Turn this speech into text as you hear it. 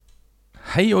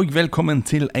Hei og velkommen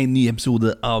til en ny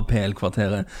episode av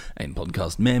PL-kvarteret, en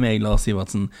podcast med meg, Lars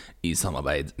Sivertsen, i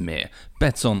samarbeid med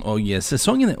Betsson. Og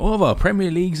sesongen er over, Premier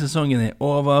League-sesongen er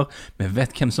over, vi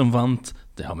vet hvem som vant,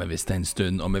 det har vi visst en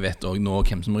stund, og vi vet også nå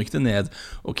hvem som rykte ned,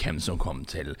 og hvem som kom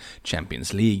til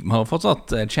Champions League. Vi har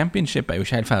fortsatt, Championship er jo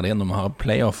ikke helt ferdig når vi har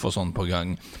playoff og sånn på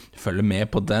gang, følger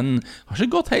med på den. Har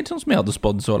ikke gått helt sånn som vi hadde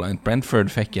spådd så langt.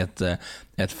 Brentford fikk et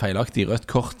feilaktig rødt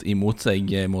kort imot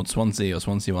seg mot Swansea, og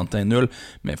Swansea vant 1-0.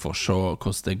 Vi får se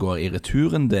hvordan det går i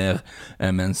returen der,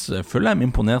 mens Fulham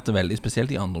imponerte veldig,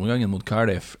 spesielt i andre omgangen mot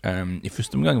Cardiff. I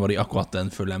første omgang var det akkurat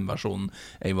den Fulham-versjonen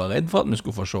jeg var redd for, at vi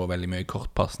skulle få se veldig mye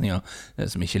kortpassninger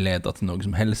som ikke ledet til noe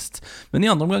som helst. Men i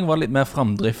andre omgang var det litt mer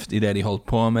framdrift i det de holdt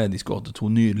på med. De skårte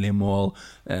 2 nydelige mål,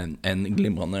 en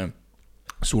glimrende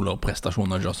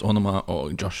solo-prestasjon av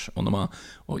Josh Onoma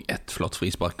og et flott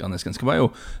frispark av Nesken Skabayo.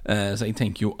 Så jeg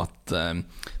tenker jo at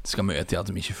det skal mye til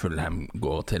at vi ikke Fulham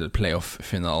går til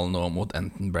playoff-finalen nå mot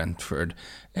enten Brentford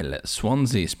eller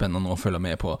Swansea. Spennende å følge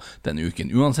med på denne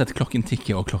uken. Uansett, klokken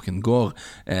tikker og klokken går.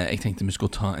 Jeg tenkte vi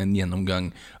skulle ta en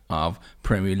gjennomgang av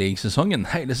Premier League-sesongen,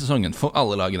 hele sesongen, for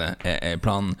alle lagene er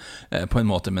planen på en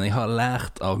måte, men jeg har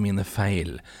lært av mine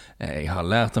feil. Jeg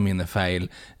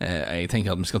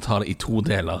tenker at vi skal ta det i 2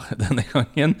 deler denne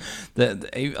gangen.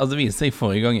 Det viste seg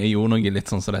forrige gang jeg gjorde noe litt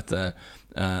sånn som dette,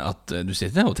 at du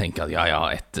sitter og tenker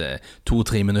at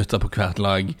 2-3 minutter på hvert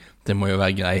lag, det må jo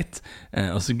være greit,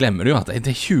 og så glemmer du jo at det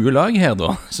er 20 lag her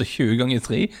da, så 20 ganger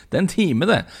 3, det er en time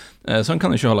det. Sånn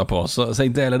kan jeg ikke holde på, så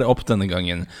jeg deler det opp denne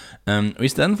gangen. Og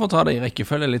i stedet for å ta det i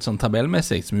rekkefølge litt sånn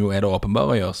tabellmessig, som jo er det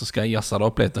åpenbare å gjøre, så skal jeg jasse det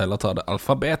opp litt og heller ta det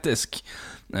alfabetisk,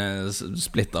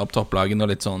 splitte opp topplagene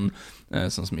og litt sånn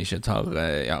som ikke tar,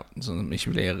 sånn som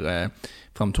ikke blir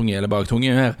framtunge eller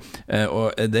baktunge her.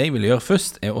 Og det jeg vil gjøre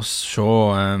først er å se,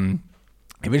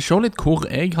 jeg vil se litt hvor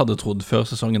jeg hadde trodd før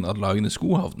sesongen at lagene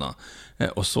skulle havne,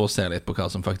 og så se litt på hva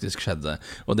som faktisk skjedde.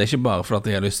 Og det er ikke bare for at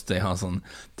jeg har sånn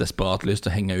desperat lyst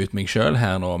til å henge ut meg selv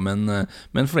her nå, men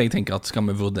fordi jeg tenker at skal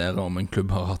vi vurdere om en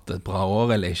klubb har hatt et bra år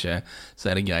eller ikke, så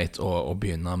er det greit å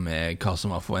begynne med hva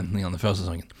som var forventningene før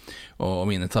sesongen. Og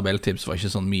mine tabelltips var ikke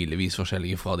sånn milevis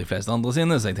forskjellige fra de fleste andre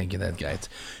sine, så jeg tenker det er et greit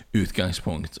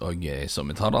utgangspunkt. Og så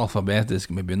vi tar det alfabetisk,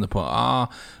 vi begynner på A,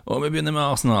 og vi begynner med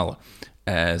Arsenal.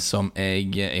 Som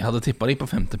jeg hadde tippet de på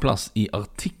 5. plass i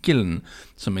artikkelen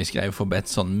som jeg skrev for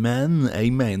Betsson, men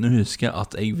jeg mener å huske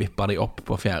at jeg vippet de opp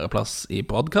på 4. plass i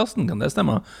podcasten, kan det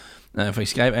stemme? For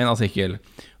jeg skrev en artikkel,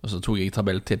 og så tok jeg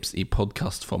tabelltips i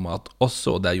podcastformat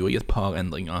også, og der gjorde jeg et par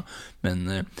endringer, men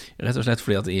rett og slett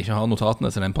fordi at jeg ikke har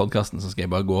notatene til den podcasten, så skal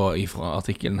jeg bare gå ifra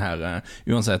artikkelen her.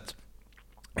 Uansett,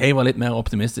 jeg var litt mer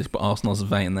optimistisk på Arsenals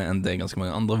vegne enn det ganske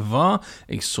mange andre var.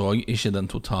 Jeg så ikke den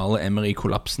totale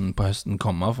Emery-kollapsen på høsten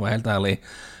komme, for å være helt ærlig.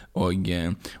 Og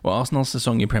Arsenals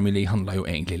sesong i Premier League handlet jo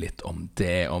egentlig litt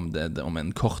om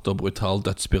en kort og brutal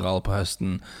dødsspiral på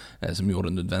høsten, som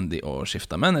gjorde det nødvendig å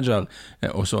skifte manager,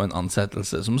 og så en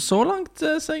ansettelse som så langt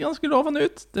ser ganske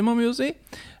lovende ut, det må vi jo si.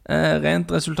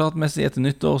 Rent resultatmessig etter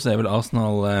nyttår så er vel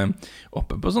Arsenal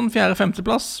oppe på sånn 4.-5.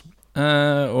 plass.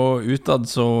 Og utad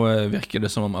så virker det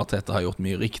som om Arteta har gjort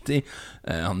mye riktig.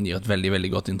 Han gir et veldig,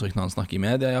 veldig godt inntrykk når han snakker i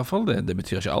media i hvert fall. Det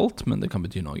betyr ikke alt, men det kan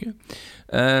bety noe.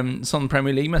 Sånn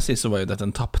Premier League-messig så var jo dette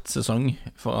en tapt sesong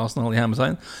for Arsenal i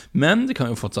Hermesheim, men det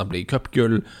kan jo fortsatt bli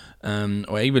cupgull,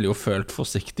 og jeg ville jo følt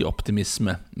forsiktig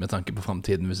optimisme med tanke på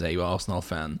fremtiden hvis jeg var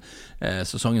Arsenal-fan.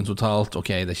 Sesongen totalt,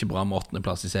 ok, det er ikke bra med 8.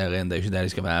 plass i serien, det er jo ikke det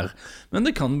de skal være, men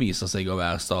det kan vise seg å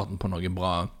være starten på noe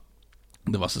bra.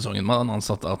 Det var sesongen med han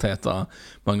ansatte Arteta,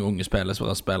 mange unge spillere som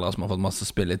har fått masse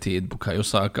spilletid. Bukayo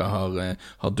Saka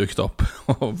har dukket opp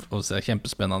og ser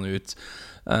kjempespennende ut.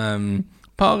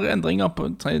 Par endringer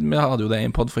vi hadde jo det i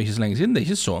en podd for ikke så lenge siden. Det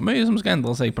er ikke så mye som skal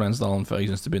endre seg på den stallen før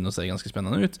jeg synes det begynner å se ganske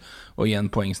spennende ut. Og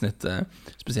igjen, poengsnittet,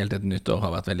 spesielt etter nyttår,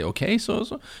 har vært veldig ok, så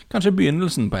kanskje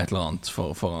begynnelsen på et eller annet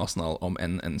for Arsenal om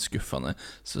en skuffende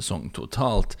sesong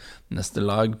totalt. Neste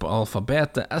lag på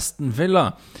alfabetet, Aston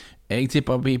Villa. Jeg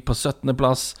tipper vi på 17.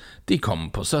 plass, de kom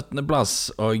på 17. plass,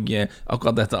 og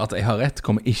akkurat dette at jeg har rett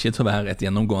kommer ikke til å være et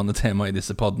gjennomgående tema i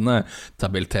disse poddene.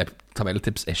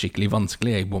 Tabelltips er skikkelig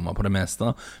vanskelig, jeg bommer på det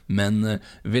meste, men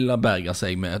Villa berget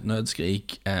seg med et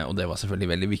nødskrik, og det var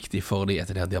selvfølgelig veldig viktig for de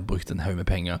etter det at de har brukt en haug med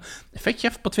penger. Jeg fikk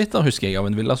kjeft på Twitter, husker jeg, av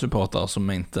en Villa-supporter som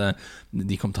mente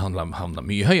de kom til å havne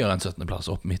mye høyere enn 17. plass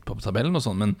opp midt på tabellen og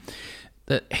sånn, men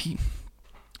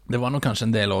det var nok kanskje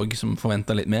en del også som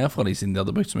forventet litt mer fra de siden de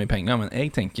hadde brukt så mye penger, men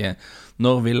jeg tenker,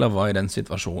 når Villa var i den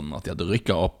situasjonen at de hadde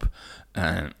rykket opp,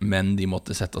 Men de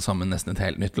måtte sette sammen nesten et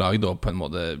helt nytt lag da, på en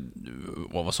måte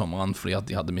over sommeren, fordi at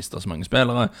de hadde mistet så mange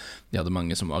spillere. De hadde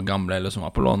mange som var gamle eller som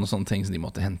var på lån og sånne ting, så de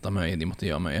måtte hente mye, de måtte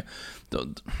gjøre mye.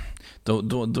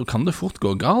 Da kan det fort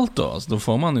gå galt da. Altså,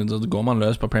 da går man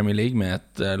løs på Premier League med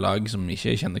et lag som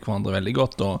ikke kjenner hverandre veldig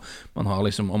godt, og man har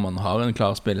liksom, om man har en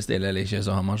klar spillestil eller ikke,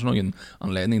 så har man ikke noen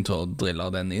anledning til å drille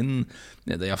den inn.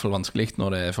 Det er i hvert fall vanskelig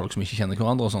når det er folk som ikke kjenner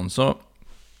hverandre og sånn, så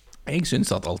jeg synes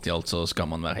at alt i alt så skal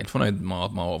man være helt fornøyd med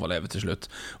at man overlever til slutt.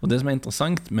 Og det som er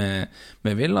interessant med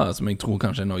Villa, som jeg tror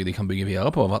kanskje er noe de kan bygge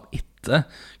videre på, var at etter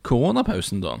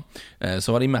koronapausen da,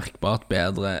 så var de merkbart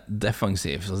bedre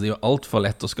defensivt. Altså, de var alt for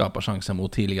lett å skape sjanser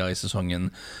mot tidligere i sesongen,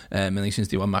 men jeg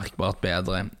synes de var merkbart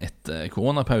bedre etter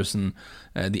koronapausen.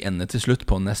 De ender til slutt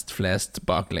på nest flest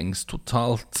baklengs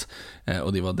totalt, og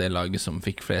de var det laget som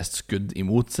fikk flest skudd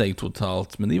imot seg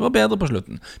totalt, men de var bedre på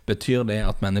slutten. Betyr det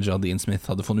at manager Dean Smith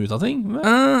hadde funnet ut av ting?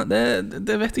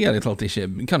 Det vet jeg ærlig talt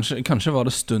ikke. Kanskje var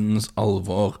det stundens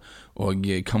alvor og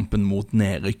kampen mot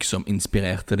nedrykk som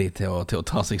inspirerte de til å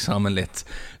ta seg sammen litt.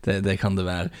 Det kan det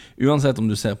være. Uansett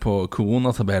om du ser på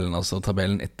koronatabellen, altså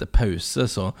tabellen etter pause,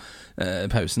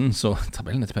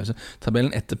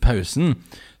 tabellen etter pausen,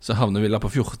 så havner Villa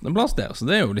på 14. plass der, så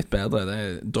det er jo litt bedre. Det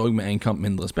er dog med en kamp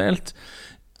mindre spilt.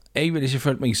 Jeg vil ikke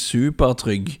følt meg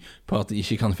supertrygg på at de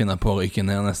ikke kan finne på å rykke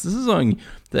ned neste sesong.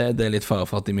 Det er litt fare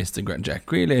for at de mister Jack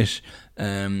Grealish.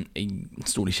 Jeg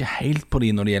stoler ikke helt på de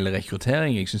når det gjelder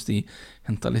rekruttering. Jeg synes de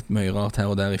hentet litt mye rart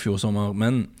her og der i fjor sommer,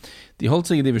 men de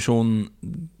holdt seg i divisjonen.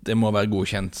 Det må være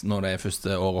godkjent når det er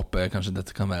første år oppe. Kanskje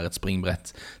dette kan være et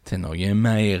springbrett til noe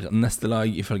mer. Neste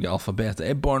lag ifølge alfabetet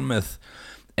er Bournemouth.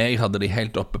 Jeg hadde de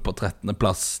helt oppe på 13.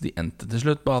 plass. De endte til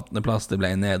slutt på 18. plass. Det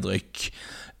ble nedrykk.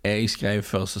 Jeg skrev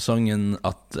før sesongen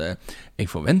at jeg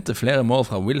forventer flere mål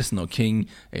fra Wilson og King,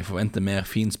 jeg forventer mer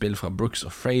fin spill fra Brooks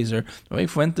og Fraser, og jeg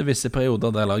forventer visse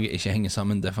perioder der laget ikke henger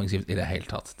sammen defensivt i det hele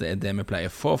tatt. Det er det vi pleier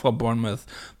å få fra Bournemouth.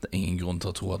 Det er ingen grunn til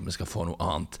å tro at vi skal få noe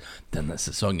annet denne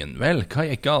sesongen. Vel, hva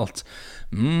gikk galt?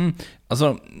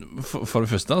 Altså, for det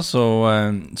første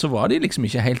så var de liksom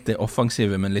ikke helt det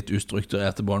offensive, men litt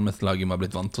ustrukturerte Bournemouth-laget var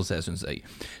blitt vant til å se, synes jeg.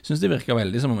 Synes det virker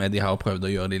veldig som om Eddie Howe prøvde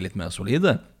å gjøre de litt mer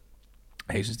solide.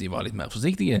 Jeg synes de var litt mer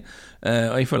forsiktige,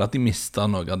 og jeg føler at de mistet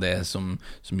noe av det som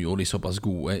gjorde de såpass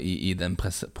gode i den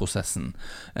prosessen.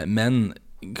 Men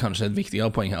kanskje et viktigere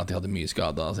poeng her at de hadde mye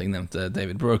skader. Altså, jeg nevnte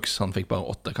David Brooks, han fikk bare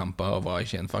 8 kamper og var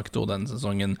ikke en faktor denne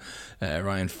sesongen.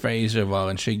 Ryan Fraser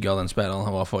var en skygge av den spilleren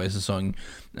han var forrige sesong.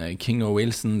 King og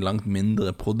Wilson langt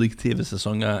mindre produktive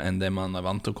sesonger enn det man er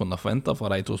vant til å kunne forvente fra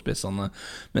de to spisserne,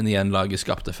 men igjen laget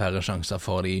skapte færre sjanser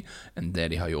for de enn det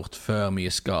de har gjort før.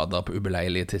 Mye skader på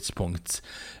ubeleilige tidspunkt.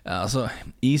 Altså,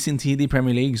 i sin tid i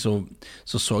Premier League så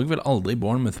vel aldri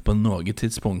Bournemouth på noe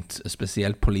tidspunkt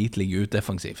spesielt pålitelig ut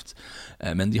defensivt.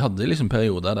 Men de hadde liksom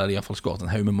perioder der de i hvert fall skåret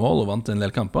en haug med mål og vant en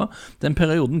del kamper. Den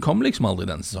perioden kom liksom aldri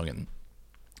denne sesongen.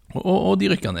 Og de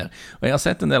rykket ned. Og jeg har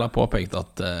sett en del har påpekt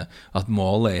at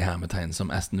målet i hermetegn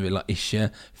som Aston Villa ikke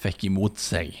fikk imot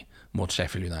seg mot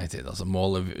Sheffield United. Altså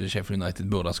målet Sheffield United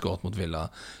burde ha skåret mot Villa,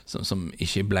 som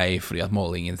ikke ble fordi at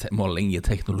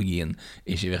målingeteknologien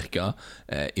ikke virket.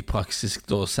 I praksis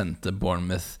da sendte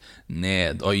Bournemouth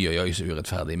ned. Oi, så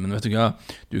urettferdig. Men vet du hva?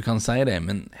 Du kan si det,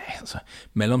 men altså,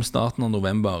 mellom starten av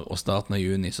november og starten av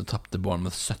juni så tappte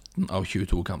Bournemouth 17 av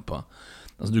 22 kamper.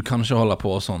 Altså, du kan ikke holde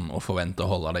på sånn og forvente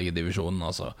å holde deg i divisjonen,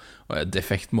 altså.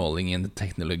 Defekt måling i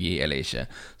teknologi eller ikke.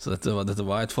 Så dette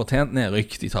var et fortjent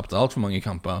nedrykk. De tappte alt for mange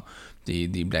kamper. De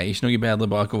ble ikke noe bedre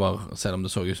bakover, selv om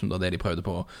det så ut som det var det de prøvde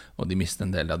på, og de mistet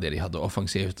en del av det de hadde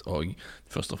offensivt, og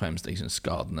først og fremst, jeg synes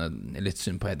skadene er litt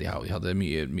synd på Eddie Howe. De hadde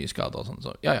mye skader og sånn,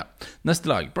 så ja. Neste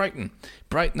lag, Brighton.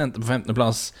 Brighton endte på 15.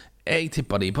 plass. Jeg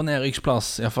tippet de på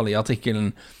nedrykksplass, i hvert fall i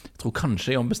artikkelen. Jeg tror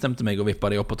kanskje jeg ombestemte meg og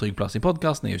vippet de opp på trygg plass i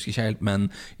podcasten, jeg husker ikke helt, men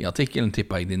i artikkelen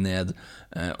tippet jeg de ned.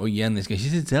 Og igjen, jeg skal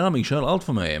ikke sitere meg selv alt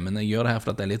for mye, men jeg gjør det her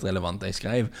for at det er litt relevant det jeg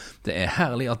skrev. Det er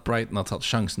herlig at Brighton har tatt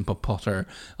sjansen på Potter,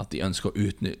 at de ønsker å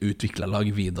utvikle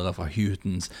laget videre fra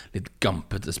Hutons litt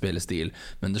gampete spillestil,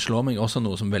 men det slår meg også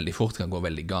noe som veldig fort kan gå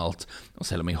veldig galt, og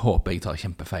selv om jeg håper jeg tar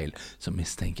kjempefeil, så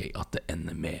mistenker jeg at det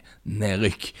ender med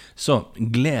nedrykk. Så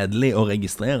gledelig å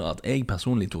registrere at jeg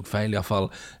personlig tok feil, i hvert fall.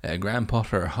 Graham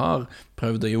Potter har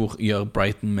prøvd å gjøre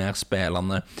Brighton mer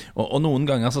spillende, og noen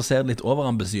ganger så ser det litt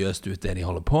overambisiøst ut det de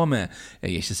holder på med. Jeg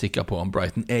er ikke sikker på om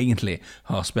Brighton egentlig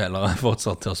har spillere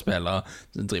fortsatt til å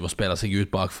drive og spille seg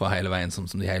ut bakfra hele veien, som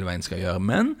de hele veien skal gjøre,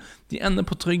 men de ender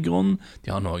på trygg grunn.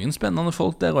 De har noen spennende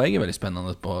folk der, og jeg er veldig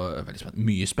spennende på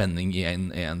mye spenning i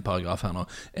en paragraf her nå.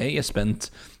 Jeg er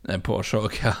spent på å se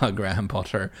hva Graham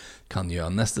Potter kan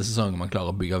gjøre neste sesong, om han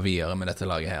klarer å bygge videre med dette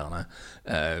laget her.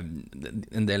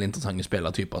 En del interessante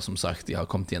spillertyper, som sagt. De har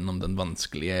kommet gjennom den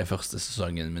vanskelige første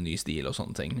sesongen med ny stil og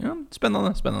sånne ting. Ja,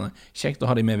 spennende. Kjekt å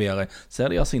ha de med videre.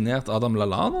 Ser de har signert Adam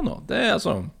Lallana nå. Det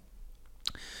altså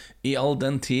i all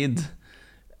den tid.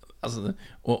 Altså,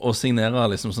 å signere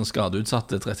liksom sånn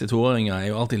skadeutsatte 32-åringer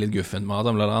er jo alltid litt guffent. Men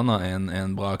Adam Lallana er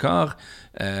en bra kar.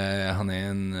 Han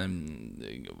er en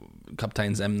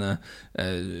kapteinsemne,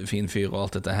 fin fyr, og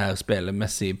alt dette her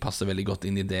spillemessig passer veldig godt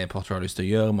inn i det Potter har lyst til å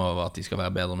gjøre, med at de skal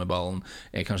være bedre med ballen.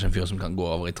 Er kanskje en fyr som kan gå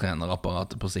over i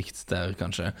trenerapparatet på sikt, der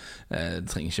kanskje det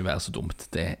trenger ikke være så dumt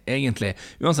det egentlig.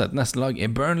 Uansett, neste lag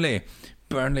er Burnley.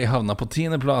 Burnley havner på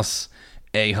 10. plass.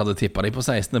 Jeg hadde tippet de på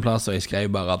 16. plass, og jeg skrev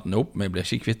bare at nope, vi blir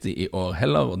ikke kvitt de i år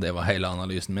heller, og det var hele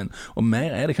analysen min. Og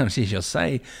mer er det kanskje ikke å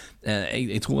si.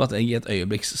 Jeg tror at jeg i et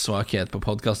øyeblikks svakhet på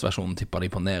podcastversjonen tippet de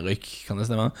på nedrykk, kan det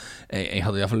stemme? Jeg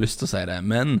hadde i hvert fall lyst til å si det,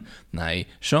 men nei,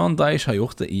 Sean Dyche har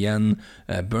gjort det igjen.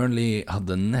 Burnley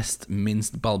hadde nest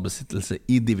minst ballbesittelse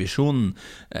i divisjonen,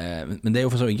 men det er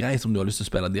jo for så vidt greit om du har lyst til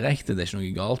å spille direkte, det er ikke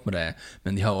noe galt med det,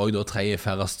 men de har også da 3.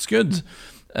 færrest skudd.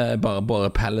 Bare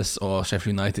Palace og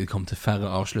Sheffield United kom til færre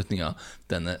avslutninger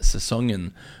denne sesongen.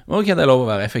 Ok, det er lov å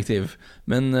være effektiv,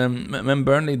 men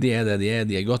Burnley, de er det de er.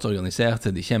 De er godt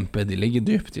organiserte, de kjemper, de ligger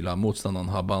dypt, de lar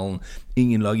motstanderen ha ballen.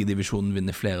 Ingen lag i divisjonen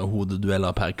vinner flere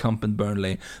hodedueller per kamp enn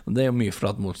Burnley, og det er jo mye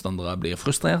for at motstandere blir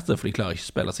frustrerte, for de klarer ikke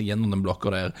å spille seg gjennom den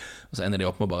blokka der, og så ender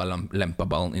de opp med å bare lempe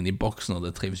ballen inn i boksen, og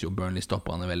det trives jo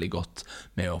Burnley-stopperne veldig godt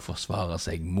med å forsvare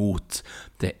seg mot.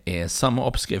 Det er samme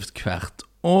oppskrift hvert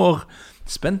år.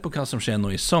 Spent på hva som skjer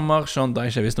nå i sommer. Sean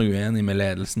Dyche er visst noe uenig med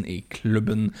ledelsen i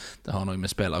klubben. Det har noe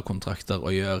med spillerkontrakter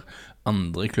å gjøre.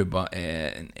 Andre klubber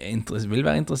vil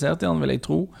være interessert i han, vil jeg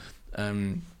tro.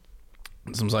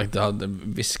 Som sagt, det hadde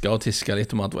visket og tisket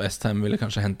litt om at West Ham ville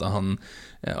kanskje hente han,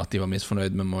 at de var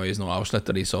misfornøyd med Moyes. Nå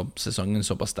avslutter de sesongen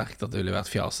såpass sterkt at det ville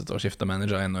vært fjasete å skifte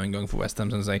manager enda en gang for West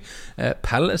Ham, synes jeg.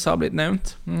 Palace har blitt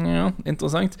nevnt. Ja,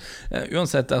 interessant.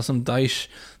 Uansett, dersom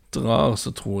Dyche drar,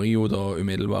 så tror jeg jo da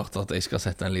umiddelbart at jeg skal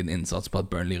sette en liten innsats på at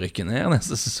Burnley rykker ned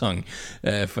neste sesong,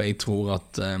 for jeg tror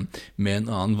at med en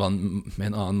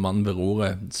annen mann ved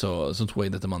roret, så tror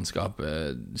jeg dette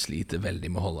mannskapet sliter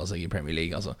veldig med å holde seg i Premier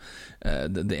League. Altså,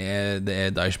 det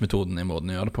er Dyche-metoden i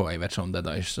måten å gjøre det på. Jeg vet ikke om det er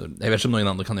Dyche, jeg vet ikke om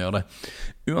noen andre kan gjøre det.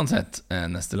 Uansett,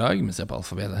 neste lag, vi ser på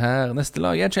alfabetet her, neste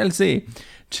lag er Chelsea.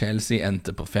 Chelsea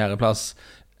endte på 4. plass,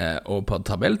 og på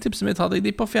tabelltipset mitt hadde jeg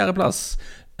de på 4. plass.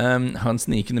 Har en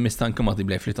snikende mistanke om at de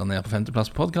ble flyttet ned på 5.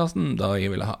 plass på podcasten, da jeg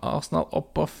ville ha Arsenal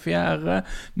opp på 4.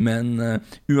 Men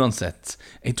uansett,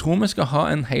 jeg tror vi skal ha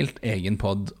en helt egen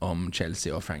podd om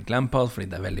Chelsea og Frank Lampard, fordi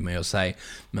det er veldig mye å si,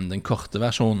 men den korte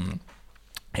versjonen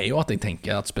er jo at jeg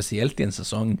tenker at spesielt i en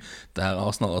sesong der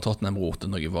Arsenal og Tottenham roter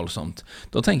noe voldsomt,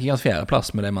 da tenker jeg at 4.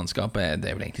 plass med det mannskapet, det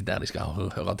er vel egentlig der de skal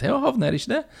høre til å havne, er det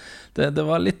ikke det? Det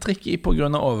var litt tricky på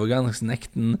grunn av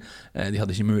overgangsnekten. De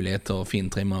hadde ikke mulighet til å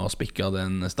fintrimme og spikke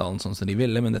den stallen sånn som de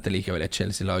ville, men dette er likevel et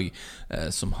Chelsea-lag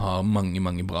som har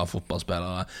mange bra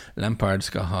fotballspillere. Lampard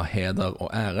skal ha heder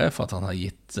og ære for at han har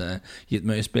gitt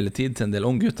mye spilletid til en del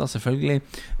unggutter, selvfølgelig.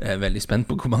 Veldig spent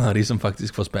på hvor mange av de som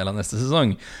faktisk får spille neste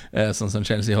sesong, sånn som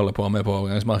Chelsea holder på med på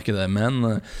overgangsmarkedet,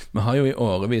 men vi har jo i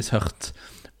årevis hørt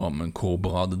om hvor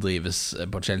bra det drives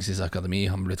på Chelseas akademi.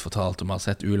 Han har blitt fortalt, og vi har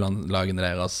sett U-lagene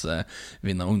deres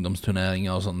vinne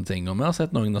ungdomsturneringer og sånne ting, og vi har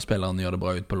sett noen av spillerne gjøre det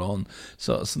bra ut på lån,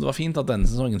 så det var fint at denne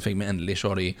sesongen fikk vi endelig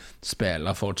se de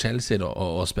spille for Chelsea da,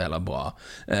 og spille bra.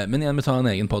 Men igjen, vi tar en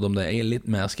egen podd om det. Jeg er litt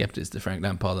mer skeptisk til Frank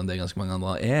Lampard enn det ganske mange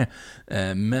andre er,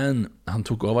 men han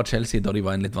tok over Chelsea da de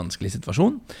var i en litt vanskelig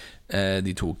situasjon.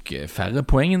 De tok færre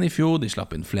poeng enn i fjor, de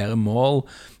slapp inn flere mål,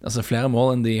 altså flere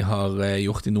mål enn de har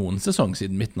gjort i noen sesong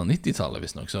siden midten av 90-tallet,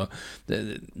 visstnok. Så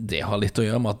det har litt å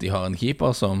gjøre med at de har en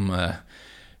keeper som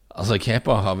altså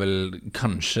Kepa har vel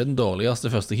kanskje den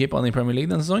dårligste første keeperen i Premier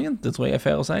League denne sesongen, det tror jeg er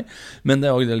fair å si, men det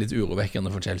er også litt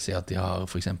urovekkende for Chelsea at de har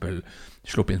for eksempel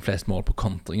sluppet inn flest mål på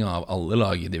kontringer av alle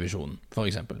lag i divisjonen, for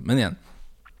eksempel. Men igjen,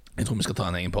 jeg tror vi skal ta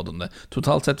en egen podd om det.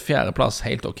 Totalt sett 4. plass,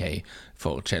 helt ok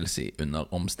for Chelsea under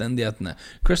omstendighetene.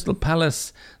 Crystal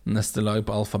Palace, neste lag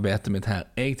på alfabetet mitt her,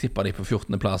 jeg tipper de på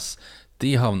 14. plass.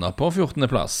 De havner på 14.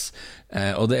 plass,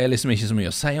 og det er liksom ikke så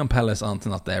mye å si om Palace annet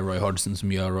enn at det er Roy Hodgson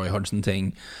som gjør Roy Hodgson-ting.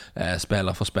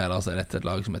 Spiller for spiller, så er dette et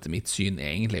lag som etter mitt syn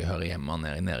egentlig hører hjemme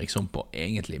nede i Eriksson på,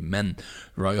 egentlig, men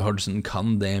Roy Hodgson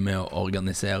kan det med å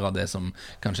organisere det som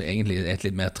kanskje egentlig er et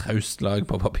litt mer traust lag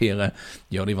på papiret,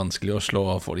 gjør de vanskelig å slå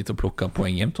og få de til å plukke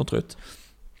poeng hjemt og trutt.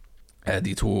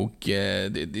 De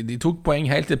tok poeng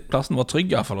helt til plassen var trygg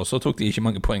i hvert fall, og så tok de ikke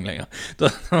mange poeng lenger. Da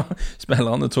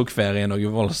spillerne tok ferie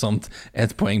noe voldsomt,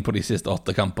 1 poeng på de siste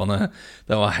 8 kampene.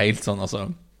 Det var helt sånn, altså.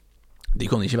 De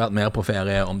kunne ikke vært mer på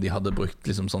ferie om de hadde brukt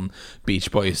liksom sånn Beach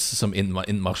Boys som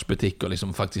innmarsjbutikk og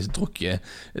liksom faktisk drukket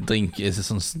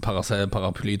sånn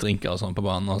paraplydrinker og sånn på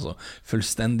banen, altså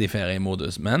fullstendig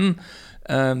feriemodus. Men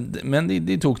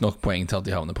de tok nok poeng til at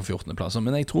de havnet på 14. plass.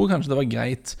 Men jeg tror kanskje det var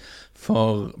greit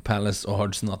for Palace og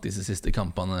Hodgson at disse siste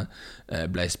kampene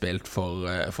ble spilt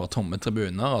for tomme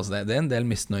tribuner. Altså det en del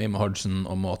misnøye med Hodgson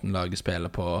og måten laget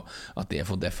spiller på, at de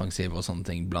for defensive og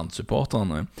sånne ting blant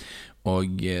supporterne.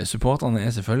 Og supporterne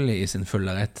selvfølgelig i sin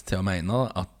fulle rett til å mene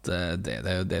at det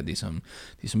er de som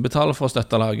betaler for å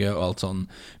støtte laget og alt sånn.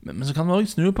 Men så kan vi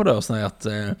også snu på det og si at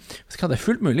det er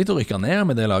fullt mulig å rykke ned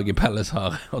med det laget Palace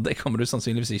har, og det kommer du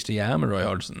sannsynligvis ikke til å gjøre med Roy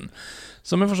Hodgson.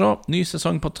 Så vi får se, ny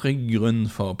sesong på trygg grunn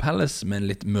for Palace, med en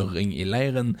litt murring i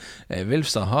leiren. Wilf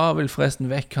Zaha vil forresten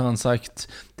vekk, har han sagt.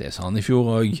 Det sa han i fjor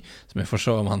også, så vi får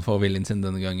se om han får viljen sin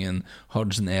denne gangen.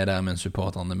 Hodgson er der, men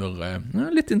supporterne murrer.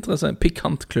 Litt interessant,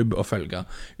 pikant klubb å følge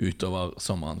utover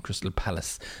sommeren, Crystal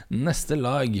Palace. Neste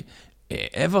lag er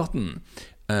Everton,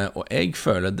 og jeg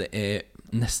føler det er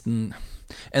nesten...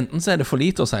 Enten så er det for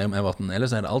lite å si om Everton, eller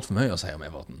så er det alt for mye å si om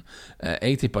Everton.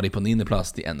 Jeg tipper de på 9.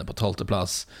 plass, de ender på 12.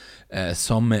 plass.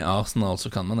 Som med Arsenal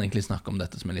så kan man egentlig snakke om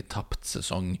dette som en litt tapt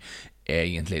sesong,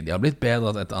 egentlig. De har blitt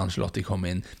bedre etter Ancelotti kom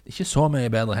inn. Ikke så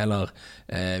mye bedre heller.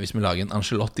 Hvis vi lager en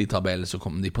Ancelotti-tabell, så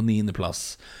kommer de på 9.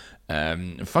 plass.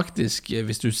 Faktisk,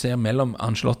 hvis du ser mellom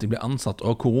Ancelotti ble ansatt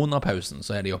og koronapausen,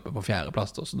 så er de oppe på 4.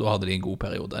 plass, så da hadde de en god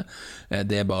periode.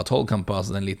 Det er bare 12 kamper,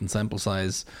 så det er en liten sample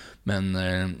size, men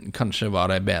kanskje var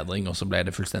det bedring, og så ble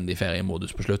det fullstendig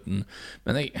feriemodus på slutten.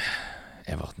 Men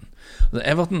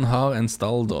Everton har en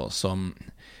stall da som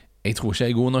jeg tror ikke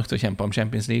er god nok til å kjempe om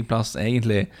Champions League-plass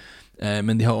egentlig,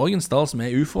 men de har også en stall som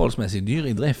er uforholdsmessig dyr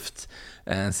i drift.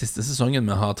 Siste sesongen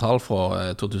vi har tall fra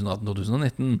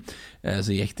 2018-2019,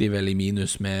 så gikk de vel i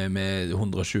minus med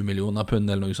 107 millioner pund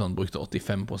eller noe sånt, brukte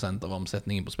 85% av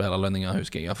omsetningen på spillerlønninger,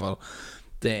 husker jeg i hvert fall.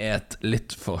 Det er et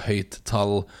litt for høyt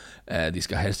tall. De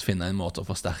skal helst finne en måte å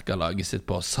forsterke laget sitt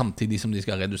på, samtidig som de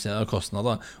skal redusere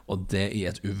kostnader, og det i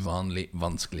et uvanlig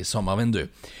vanskelig sommervindu.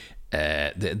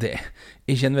 Det er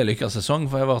ikke en vellykket sesong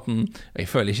for Everton. Jeg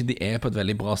føler ikke de er på et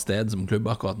veldig bra sted som klubb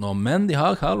akkurat nå, men de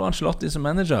har Carlo Ancelotti som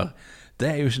manager. Det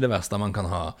er jo ikke det verste man kan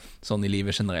ha sånn i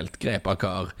livet generelt.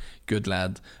 Grepakar, good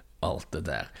lad, alt det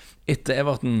der. Etter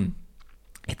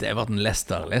Everton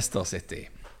Leicester City.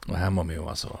 Og her må vi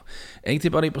jo jeg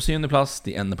tipper de på 7. plass,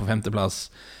 de ender på 5. plass.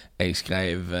 Jeg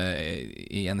skrev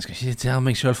igjen, jeg skal ikke sitere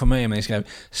meg selv for mye, men jeg skrev: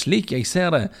 slik jeg ser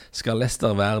det, skal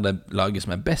Leicester være det laget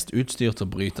som er best utstyrt til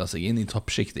å bryte seg inn i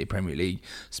toppskiktet i Premier League,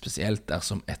 spesielt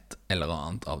dersom et eller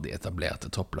annet av de etablerte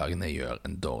topplagene gjør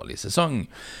en dårlig sesong.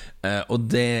 Og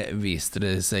det viste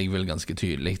det seg vel ganske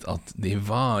tydelig at de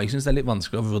var. Jeg synes det er litt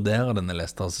vanskelig å vurdere denne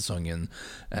Leicester-sesongen.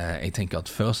 Jeg tenker at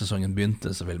før sesongen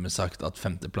begynte så ville vi sagt at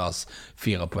 5. plass,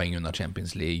 4 poeng under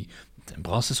Champions League. Det er en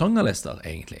bra sesong av Leicester,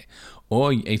 egentlig.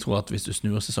 Og jeg tror at hvis du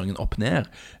snur sesongen opp ned,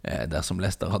 dersom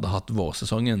Leicester hadde hatt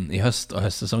vårsesongen i høst og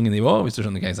høstsesongen i vår, hvis du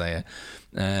skjønner hva jeg sier,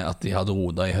 at de hadde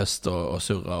rodet i høst og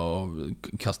surret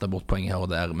og kastet bort poeng her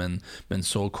og der, men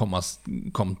så kom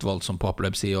voldsomt på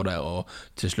oppløpssiden der, og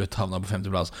til slutt havnet på 5.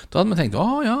 plass. Da hadde vi tenkt,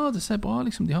 ja, det ser bra,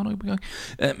 liksom, de har noe på gang.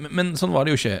 Men sånn var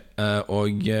det jo ikke,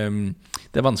 og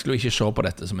det er vanskelig å ikke se på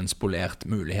dette som en spolert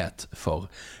mulighet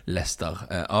for Leicester.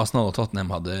 Arsenal og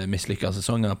Tottenham hadde mislykket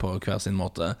sesonger på hver sin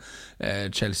måte.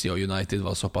 Chelsea og United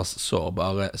var såpass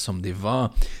sårbare som de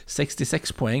var.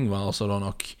 66 poeng var altså da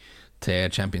nok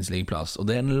til Champions League-plass, og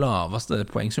det er den laveste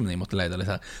poengsummen. Jeg måtte lete litt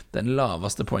her. Den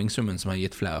laveste poengsummen som har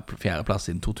gitt 4. plass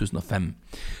siden 2005.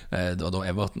 Det var da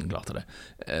Everton klarte det.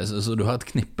 Så du har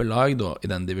et knippe lag da i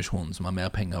den divisjonen som har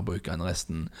mer penger å bruke enn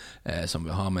resten, som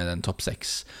vi har med den topp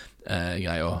 6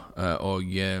 greia,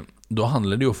 og da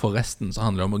handler det jo for resten, så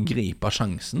handler det om å gripe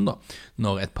sjansen da,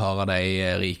 når et par av de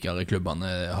rikere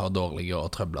klubbene har dårlige og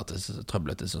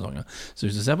trøblete sesonger. Så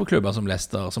hvis du ser på klubber som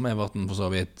Leicester, som Everton for så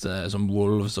vidt, som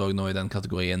Wolves og nå i den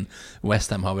kategorien,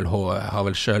 West Ham har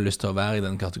vel selv lyst til å være i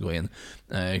den kategorien,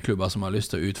 klubber som har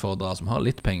lyst til å utfordre, som har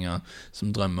litt penger,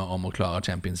 som drømmer om å klare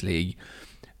Champions League.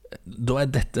 Da er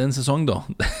dette en sesong da.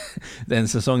 Det er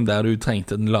en sesong der du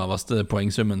trengte den laveste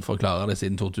poengsummen for å klare det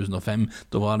siden 2005.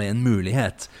 Da var det en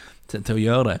mulighet til å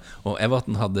gjøre det, og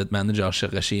Everton hadde et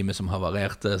managerregime som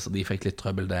havarerte, så de fikk litt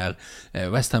trøbbel der.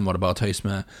 West Ham var det bare tøys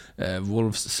med.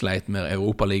 Wolves sleit med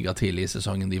Europaliga tidlig i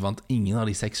sesongen. De vant ingen av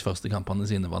de 6 første kampene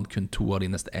sine, vant kun 2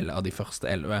 av de første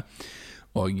 11,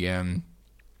 og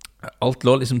alt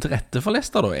lå liksom til rette for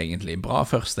Leicester da, egentlig. Bra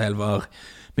førsteelver,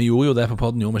 Vi gjorde jo det på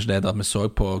podden, gjorde vi ikke det, at vi så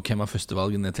på hvem av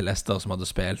førstevalgene til Leicester som hadde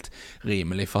spilt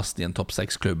rimelig fast i en topp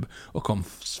 6-klubb, og kom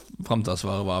frem til at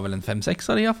svaret var vel en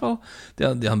 5-6 av de i hvert fall. De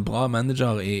har en bra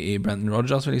manager i Brendan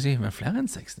Rodgers, vil jeg si, men flere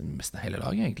enn 6, det er nesten hele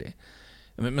laget egentlig.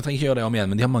 Vi trenger ikke gjøre det om igjen,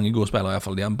 men de har mange gode spillere i hvert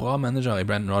fall. De har en bra manager i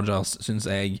Brendan Rodgers, synes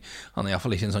jeg. Han er i hvert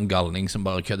fall ikke en sånn galning som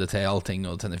bare kødder til allting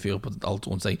og tenner fyr på alt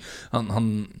rundt seg.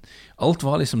 Alt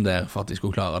var liksom der for at de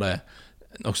skulle klare det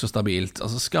også stabilt.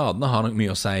 Altså skadene har nok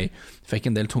mye å si. Fikk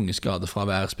en del tunge skader fra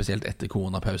hver, spesielt etter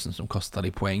koronapausen, som kostet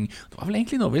de poeng. Det var vel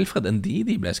egentlig når Wilfred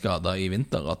Ndidi ble skadet i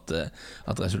vinter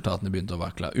at resultatene begynte å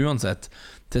vakle. Uansett,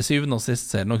 til syvende og sist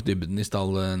så er det nok dybden i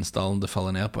stallen det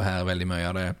faller ned på her, veldig mye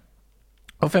av det.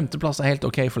 Og femteplass er helt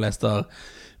ok for Leicester,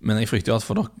 men jeg frykter jo at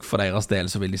for deres del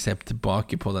så vil de se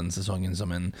tilbake på denne sesongen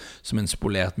som en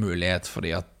spolert mulighet,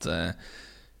 fordi at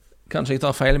kanskje jeg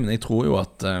tar feil, men jeg tror jo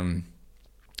at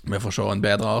vi får se en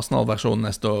bedre Arsenal-versjon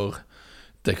neste år.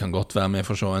 Det kan godt være vi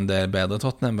får se en del bedre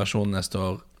Tottenham-versjon neste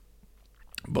år.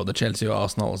 Både Chelsea og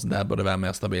Arsenal, så der bør det være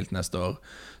mer stabilt neste år.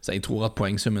 Så jeg tror at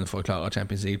poengsummen for å klare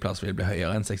Champions League-plass vil bli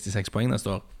høyere enn 66 poeng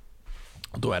neste år.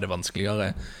 Og da er det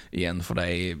vanskeligere igjen for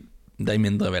de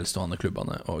mindre velstående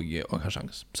klubbene og har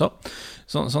sjans.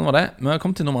 Sånn var det. Vi har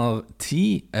kommet til nummer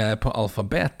 10 på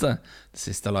alfabetet. Det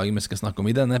siste laget vi skal snakke om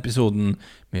i denne episoden.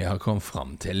 Vi har kommet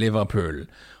frem til Liverpool.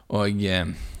 Og ja,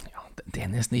 det er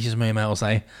nesten ikke så mye mer å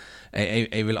si.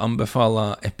 Jeg vil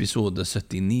anbefale episode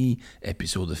 79,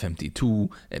 episode 52,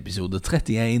 episode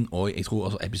 31 og jeg tror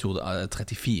også episode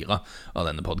 34 av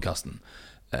denne podcasten.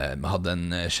 Vi hadde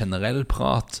en generell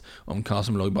prat om hva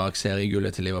som lå bak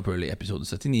seriegullet til Liverpool i episode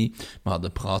 79. Vi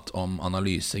hadde prat om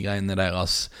analysegreiene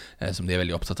deres, som de er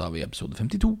veldig opptatt av i episode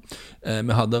 52.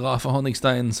 Vi hadde Rafa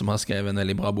Honigstein, som har skrevet en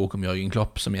veldig bra bok om Jørgen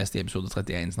Klopp, som gjest i episode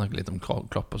 31, snakket litt om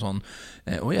Klopp og sånn.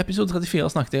 Og i episode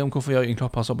 34 snakket jeg om hvorfor Jørgen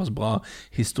Klopp har såpass bra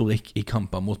historikk i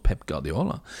kamper mot Pep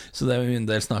Guardiola. Så det er jo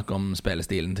en del snakk om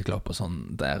spillestilen til Klopp og sånn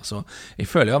der. Så jeg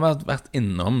føler jeg har vært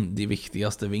innom de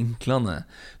viktigste vinklene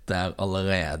der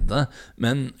allerede,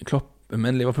 men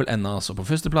Liverpool ender altså på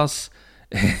førsteplass.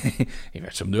 Jeg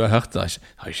vet ikke om du har hørt det,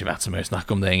 har ikke vært så mye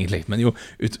snakk om det egentlig, men jo,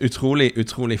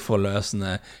 utrolig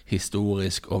forløsende,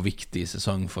 historisk og viktig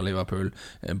sesong for Liverpool.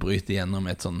 Bryter gjennom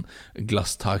et sånn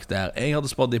glasstak der. Jeg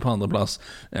hadde spådd de på andreplass,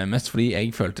 mest fordi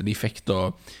jeg følte de fikk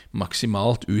da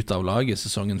maksimalt ut av laget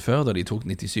sesongen før, da de tok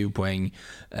 97 poeng.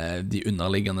 De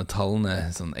underliggende tallene,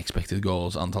 sånn expected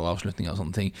goals, antall avslutninger og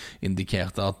sånne ting,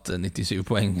 indikerte at 97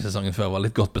 poeng sesongen før var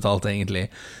litt godt betalt egentlig,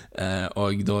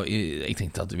 og da jeg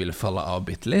tenkte at det ville falle av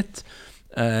bitte litt.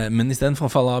 Men i stedet for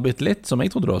å falle av bitte litt, som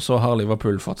jeg trodde da, så har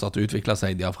Liverpool fortsatt utviklet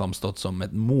seg. De har fremstått som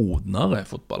et modnere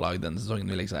fotballag denne sesongen,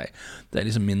 vil jeg si. Det er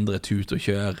liksom mindre tut og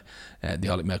kjør.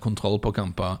 De har litt mer kontroll på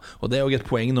kamper. Og det er også et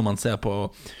poeng når man ser på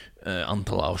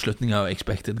antall avslutninger og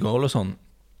expected goal og sånn.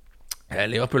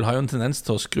 Liverpool har jo en tendens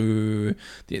til å skru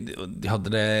de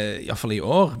hadde det i hvert fall i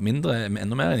år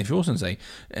enda mer enn i fjor, synes jeg,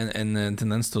 en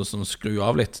tendens til å skru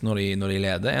av litt når de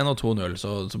leder 1 og 2-0,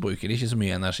 så bruker de ikke så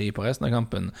mye energi på resten av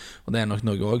kampen, og det er nok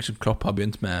noe også som Klopp har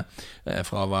begynt med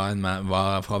fra å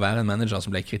være en manager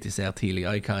som ble kritisert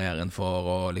tidligere i karrieren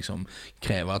for å liksom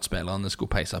kreve at spillerne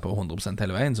skulle peise på 100%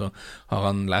 hele veien. Så har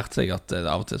han lært seg at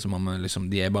av og til så må man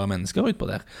liksom, de er bare mennesker utpå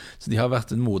der, så de har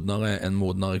vært en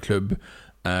modnere klubb.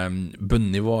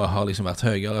 Bunnivået har liksom vært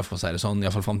høyere, for å si det sånn, i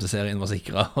hvert fall frem til serien var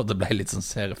sikret, og det ble litt sånn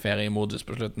serieferiemodus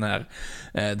på slutten her.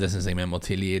 Det synes jeg vi må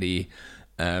tilgi de.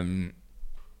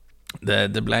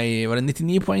 Det var det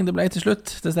 99 poeng det ble til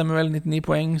slutt. Det stemmer vel, 99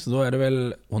 poeng, så da er det vel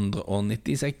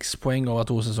 196 poeng over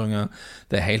 2 sesonger.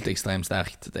 Det er helt ekstremt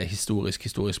sterkt. Det er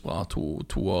historisk bra to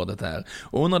år dette her.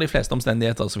 Og under de fleste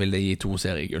omstendigheter så vil det gi 2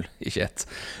 seriegull, ikke 1.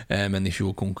 Men i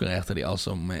fjor konkurrerte de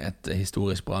altså med et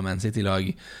historisk bra Man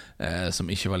City-lag som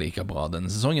ikke var like bra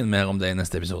denne sesongen. Mer om det i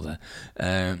neste episode.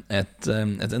 Et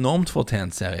enormt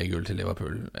fortjent seriegull til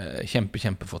Liverpool.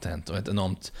 Kjempefortjent, og et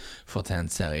enormt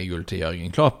fortjent seriegull til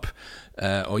Jørgen Klopp.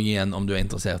 Og igjen, om du er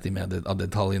interessert i mer av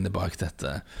detaljene bak dette,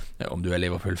 om du er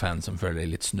Liverpool-fan som føler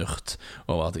deg litt snurt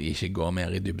over at jeg ikke går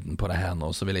mer i dybden på det her nå,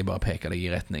 så vil jeg bare peke deg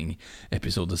i retning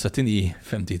episode 79,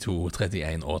 52,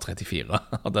 31 og 34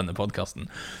 av denne podcasten.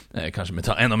 Kanskje vi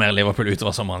tar enda mer Liverpool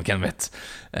utover sommeren, hvem vet.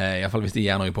 I hvert fall hvis de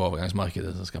gjør noe på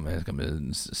overgangsmarkedet, så skal vi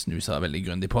snuse veldig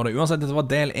grundig på det. Uansett, dette var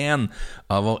del 1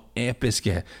 av vår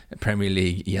episke Premier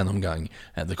League-gjennomgang.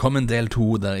 Det kom en del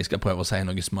 2 der jeg skal prøve å si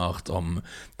noe smart om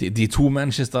de 2 to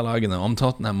Manchester-lagene, om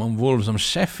Tottenham, om Wolves, om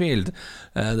Sheffield.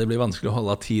 Det blir vanskelig å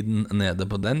holde tiden nede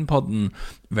på den podden.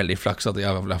 Veldig flaks at jeg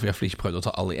i hvert fall ikke prøvde å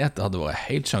ta alle i ett. Det hadde vært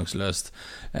helt sjanseløst.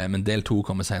 Men del 2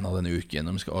 kommer senere denne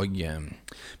uken. Og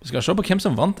vi skal se på hvem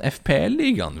som vant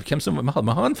FPL-ligaen. Vi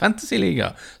har en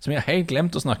fantasy-liga som jeg har helt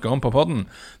glemt å snakke om på podden.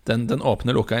 Den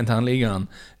åpne lukka internligaen.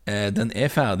 Den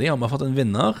ferdig, og vi har fått en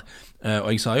vinner.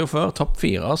 Og jeg sa jo før, topp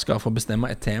 4 skal få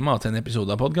bestemme et tema til en episode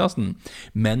av podcasten.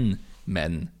 Men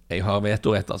jeg har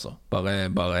vetorett, altså.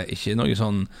 Bare ikke noe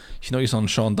sånn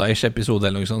Sean Dyche-episode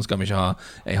eller noe sånt skal vi ikke ha.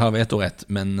 Jeg har vetorett,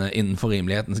 men innenfor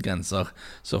rimelighetens grenser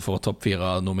så får topp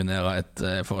 4 nominere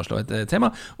foreslå et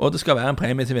tema. Og det skal være en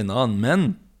premie til vinneren,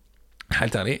 men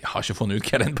helt ærlig, jeg har ikke funnet ut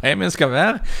hva den premien skal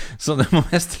være, så det må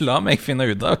mest la meg finne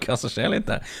ut av hva som skjer litt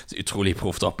der. Så utrolig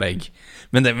proft opplegg.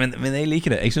 Men jeg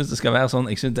liker det. Jeg synes det skal være sånn.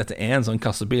 Jeg synes dette en sånn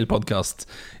kassebil-podcast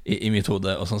i mitt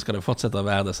hode, og sånn skal det fortsette å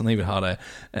være det. Sånn jeg vil ha det.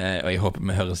 Og jeg håper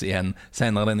vi høres igjen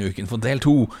senere denne uken for del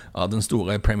 2 av den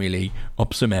store Premier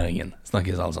League-oppsummeringen.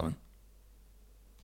 Snakkes alle sammen.